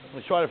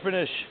Let's try to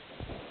finish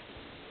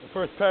the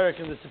first parak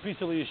in the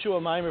Tzipisa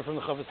Yeshua Maariv from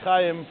the Chafetz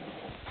Chaim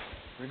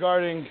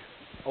regarding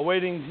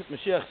awaiting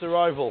Mashiach's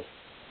arrival.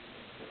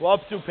 We're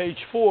up to page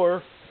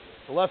 4,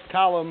 the left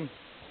column,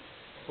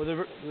 where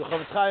the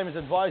Chafetz Chaim is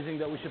advising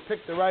that we should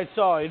pick the right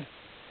side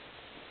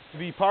to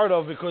be part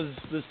of, because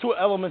there's two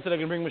elements that are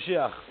going to bring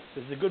Mashiach.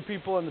 There's the good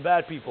people and the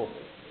bad people.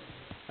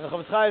 And the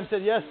Chafetz Chaim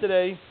said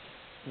yesterday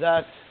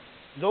that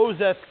those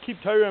that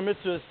keep Torah and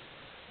mitzvahs,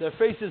 their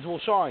faces will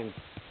shine.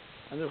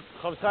 And the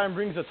Chafetz Chaim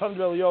brings a Tanur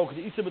Eliyahu,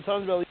 the Isa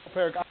b'Tanur Eliyahu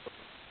Perak Aleph.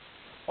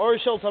 Or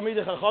shel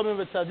Tamidei Chachamim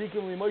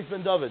v'Tzadikim l'Mois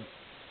ben David.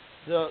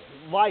 The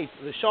light,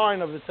 the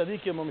shine of the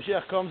Tzadikim when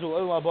Mashiach comes will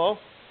Olam Haba.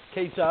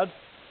 Keitzad.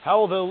 How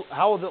will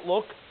it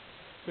look?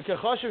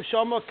 V'kechashiv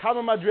Shama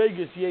Kama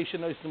Madregas Yesh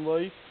Noisim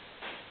Loi.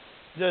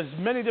 There's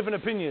many different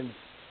opinions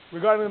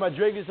regarding the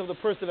Madregas of the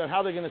person and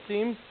how they're going to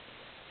seem.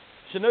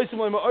 Shenoisim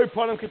Loi Ma'or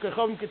Panim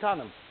Kekechavim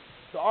Ketanim.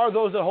 There are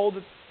those that hold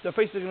it, their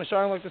faces are going to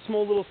shine like the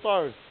small little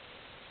stars.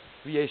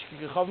 And there's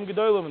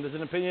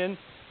an opinion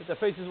that their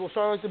faces will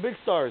shine like the big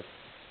stars.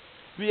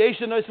 There's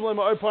an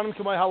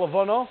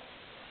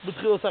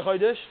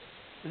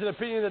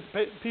opinion that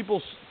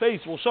people's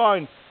face will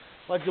shine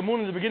like the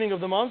moon in the beginning of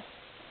the month.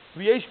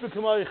 Different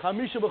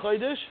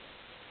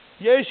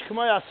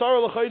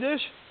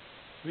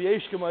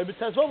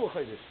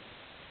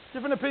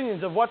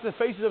opinions of what the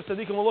faces of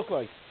tzaddikim will look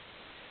like.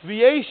 And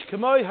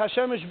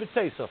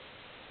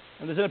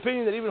there's an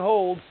opinion that even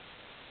holds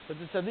that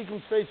the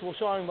tzaddikim's face will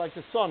shine like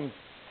the sun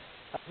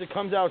as it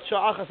comes out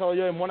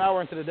 1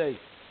 hour into the day.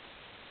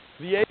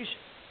 There's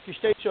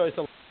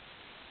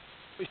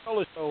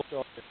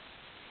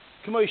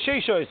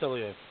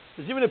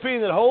even an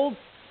opinion that holds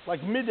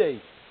like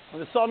midday,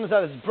 when the sun is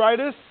at its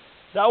brightest,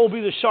 that will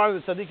be the shine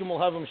that tzaddikim will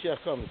have when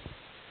Mashiach comes.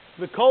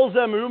 Says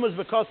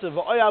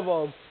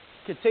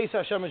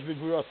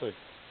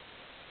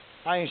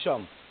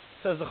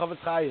the Chafetz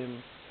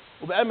Chaim.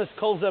 And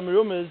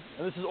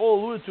this is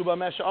all alluded to by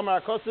Masha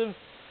Amar HaKosiv,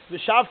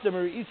 V'shavtem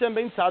Isem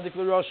bein Tzadik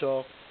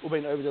l'Rasha,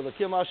 ubein Ovid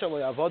Elokim Lasha lo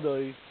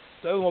Yavadoi.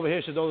 The Olam over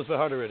here should know this by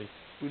heart already.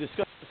 We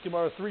discussed this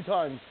Gemara 3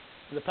 times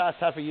in the past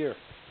half a year.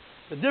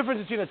 The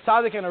difference between a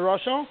Tzadik and a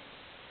Rasha,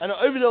 and an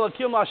Ovid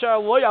Elokim Lasha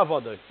lo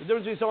Yavadoi. The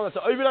difference between someone that's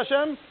an Ovid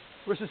Hashem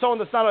versus someone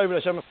that's not an Ovid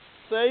Hashem.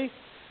 Say,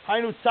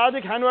 Hainu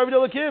Tzadik, Hainu Ovid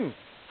Elokim,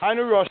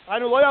 Hainu Rasha,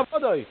 Hainu lo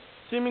Yavadoi.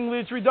 Seemingly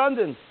it's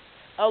redundant.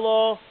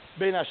 Elo.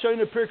 There's a difference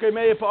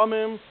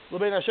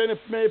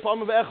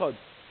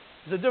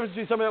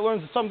between somebody that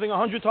learns something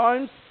 100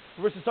 times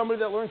versus somebody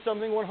that learns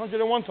something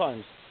 101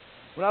 times.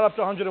 We're not up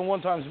to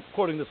 101 times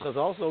quoting this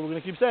chazal, so we're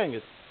going to keep saying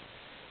it.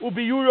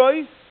 Ubi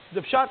Yuroi, the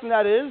pshat in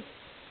that is,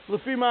 the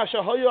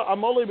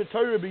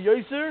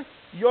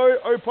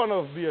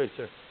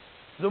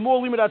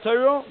more limit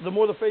Torah, the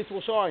more the face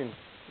will shine.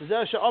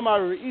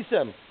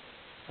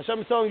 Hashem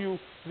is telling you,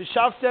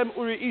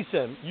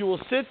 you will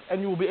sit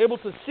and you will be able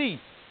to see.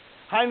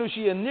 What does it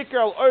mean? You're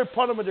going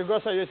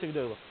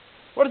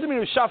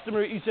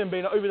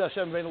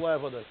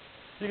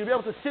to be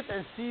able to sit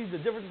and see the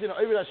difference between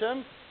Ovid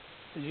Hashem.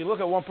 You can look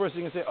at one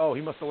person and say, oh,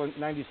 he must have learned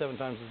 97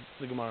 times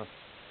the Gemara.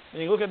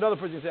 And you can look at another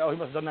person and say, oh, he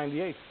must have done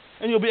 98.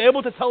 And you'll be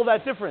able to tell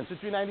that difference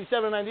between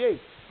 97 and 98,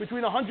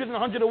 between 100 and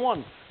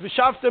 101.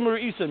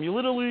 You're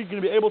literally going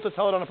to be able to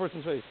tell it on a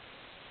person's face.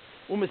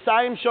 And the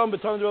Tanur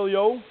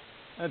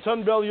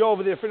Eliyahu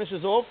over there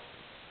finishes off.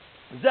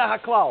 Zeh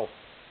haklal.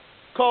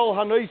 Kol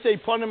hanoisei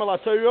ponim al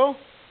Torah,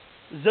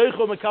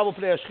 zeicho mekabel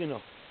pnei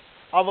hashchina.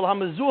 Aval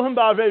hamazuhim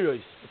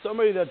ba'averos.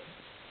 Somebody that's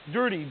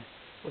dirtied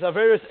with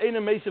averos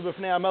einem meisiv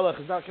b'fnei hamelech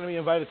is not going to be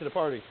invited to the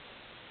party.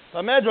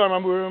 Ba'medvar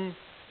mamurim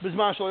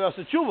bizman shelo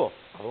yaseh tshuva.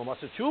 Aval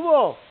maseh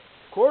tshuva. Of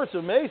course,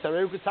 a meis.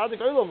 Harei uketzadik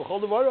olam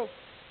v'chol devaro.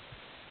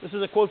 This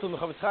is a quote from the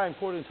Chafetz Chaim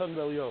quoting Tanur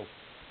Eliyahu.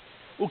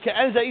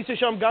 Uke'en ze isa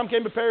sham gam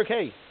kein beperik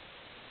hey.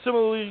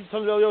 Similarly,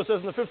 Tanur Eliyahu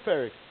says in the 5th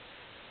parak.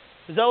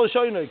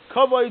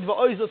 Kavod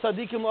v'oiz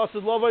l'tzadikim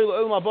l'asad lavoi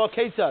l'olam haba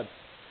keitzad.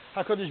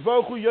 HaKadosh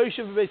Baruch Hu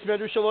yoshev v'beis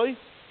medrash shaloi.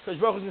 HaKadosh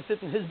Baruch Hu is going to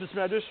sit in his beis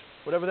medrash,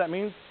 whatever that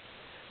means.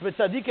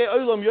 V'tzadikei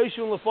olam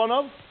yoshev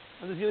l'fanav.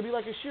 And there's going to be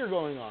like a shir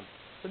going on.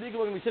 Tzadikim are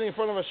going to be sitting in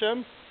front of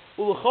Hashem.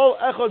 U'l'chol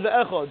echad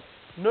ve'echad.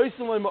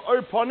 Noisim lo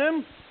ma'or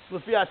panim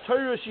l'fi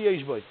ha'torah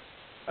sheyesh boi.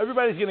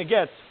 Everybody's going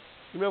to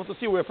be able to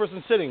see where a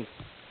person's sitting,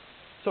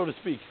 so to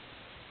speak.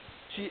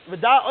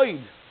 V'da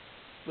oid.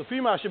 The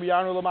female should be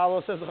Yarnu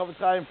Lamalo, says the Chafetz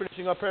Chaim,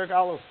 finishing up Perak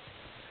Aleph.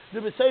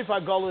 The B'Seif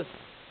HaGolis,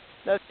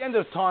 that at the end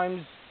of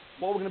times,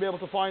 what we're going to be able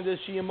to find is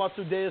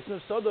Shiyamatsu Deis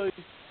Nefsadoi,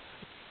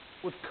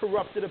 with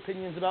corrupted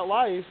opinions about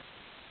life.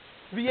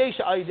 V'yesh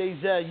Aidei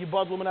Zeh,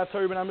 Yibadlu Menat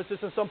Torah Ben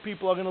HaMitzvahs, and some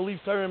people are going to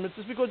leave Torah and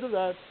Mitzvahs because of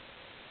that.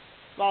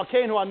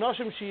 V'alkein Hu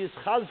Anoshim Shi is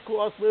Chazku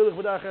Os Leilich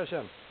V'Darkei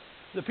Hashem.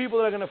 The people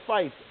that are going to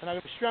fight and are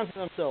going to strengthen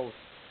themselves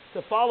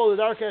to follow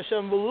the Darkei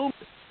Hashem V'lum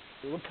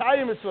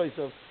V'Kayim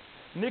Mitzvahs.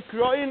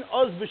 Nikroin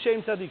oz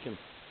b'shem tzadikim.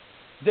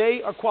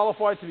 They are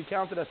qualified to be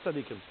counted as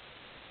tzadikim.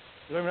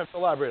 You don't even have to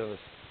elaborate on this.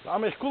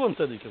 Amech kulam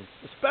tzadikim,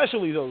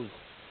 especially those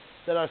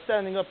that are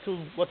standing up to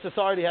what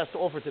society has to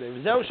offer today.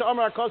 V'zeu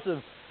she'amar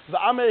HaKosiv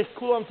v'amech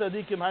kulam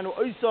tzadikim hainu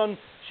oisan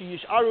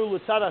Sheyisharu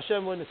l'tzad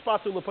Hashem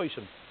v'nispatu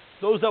l'poishim.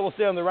 Those that will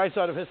stay on the right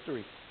side of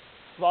history.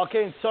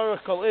 V'alkein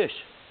tzarech kol ish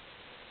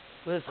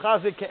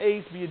l'hischazik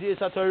ke'eit b'yediyas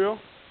haTorah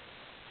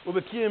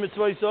u'b'kiyim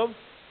mitzvosov,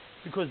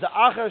 because the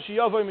achar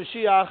sheyavoy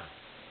Mashiach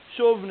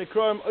shuv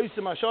nikroim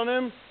oisim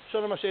hashonim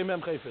shonim Hashem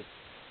mem chayfetz.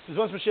 Because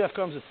once Mashiach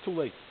comes, it's too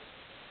late.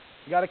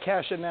 You got to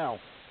cash in now,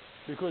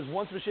 because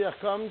once Mashiach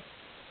comes,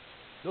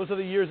 those are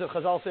the years that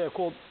Chazal say are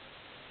called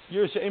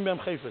years she'ein b'hem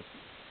chayfetz.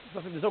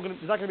 There's not going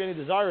to be any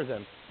desire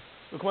then.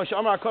 Because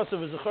Amar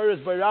Kosav is the Choris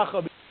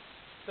Bayracha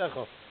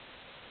B'Techa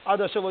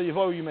Ad Asher Lo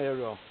Yivou Yimei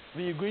Haro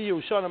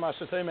V'Yigriyu Shonim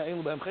Asher Teima Ein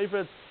Lo B'hem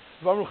Chayfetz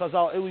V'Amru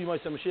Chazal Elu Yimei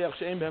Mashiach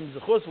She'ein B'hem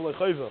Zechus V'Lo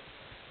Chayva.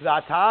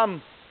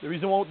 V'Atam, the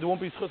reason there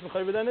won't be Zechus and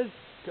Chayva then is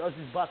because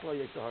it's Batla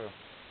Yitzhahara.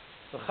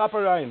 So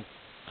Chaparayim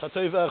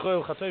Chatoiv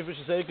Echol Chatoiv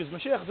V'Shesei, because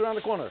Mashiach is around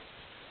the corner,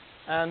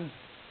 and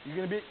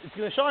it's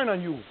going to shine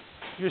on you.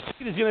 Your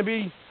seed is going to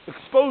be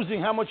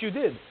exposing how much you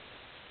did.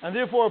 And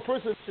therefore, a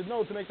person should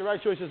know to make the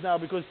right choices now,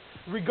 because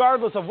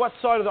regardless of what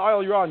side of the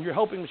aisle you're on, you're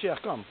helping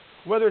Mashiach come.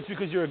 Whether it's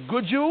because you're a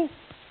good Jew,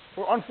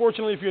 or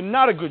unfortunately, if you're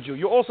not a good Jew,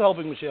 you're also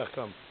helping Mashiach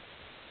come.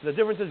 The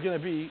difference is going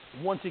to be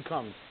once he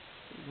comes,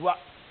 where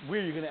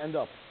you're going to end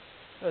up.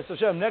 So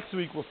Hashem, next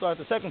week we'll start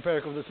the second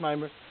parak of this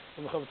Maimer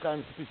from the Chavetz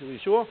Chaim to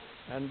Yeshua,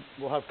 and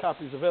we'll have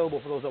copies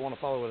available for those that want to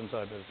follow it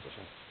inside.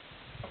 Hashem.